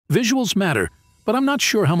Visuals matter, but I'm not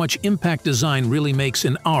sure how much impact design really makes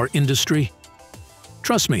in our industry.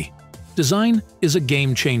 Trust me, design is a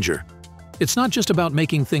game changer. It's not just about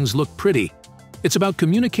making things look pretty. It's about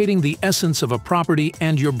communicating the essence of a property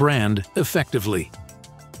and your brand effectively.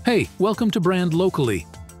 Hey, welcome to Brand Locally.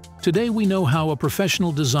 Today we know how a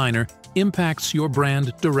professional designer impacts your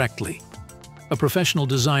brand directly. A professional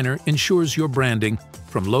designer ensures your branding,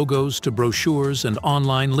 from logos to brochures and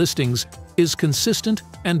online listings, is consistent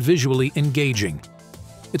and visually engaging.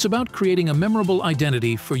 It's about creating a memorable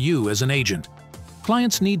identity for you as an agent.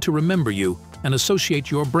 Clients need to remember you and associate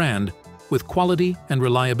your brand with quality and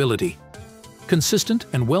reliability. Consistent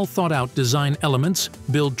and well-thought-out design elements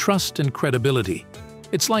build trust and credibility.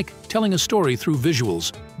 It's like telling a story through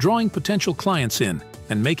visuals, drawing potential clients in,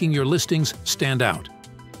 and making your listings stand out.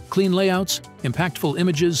 Clean layouts, impactful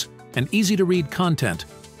images, and easy-to-read content.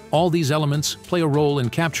 All these elements play a role in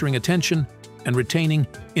capturing attention and retaining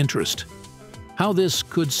interest. How this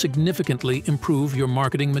could significantly improve your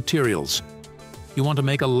marketing materials. You want to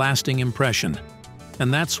make a lasting impression,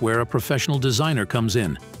 and that's where a professional designer comes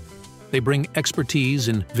in. They bring expertise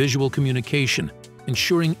in visual communication,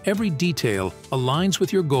 ensuring every detail aligns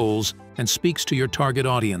with your goals and speaks to your target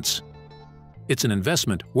audience. It's an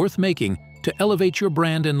investment worth making to elevate your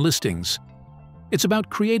brand and listings. It's about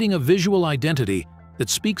creating a visual identity that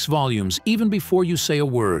speaks volumes even before you say a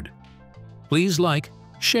word. Please like,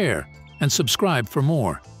 share, and subscribe for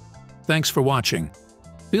more. Thanks for watching.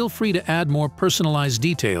 Feel free to add more personalized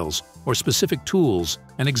details or specific tools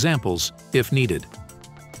and examples if needed.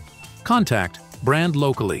 Contact Brand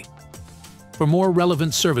Locally for more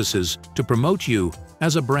relevant services to promote you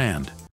as a brand.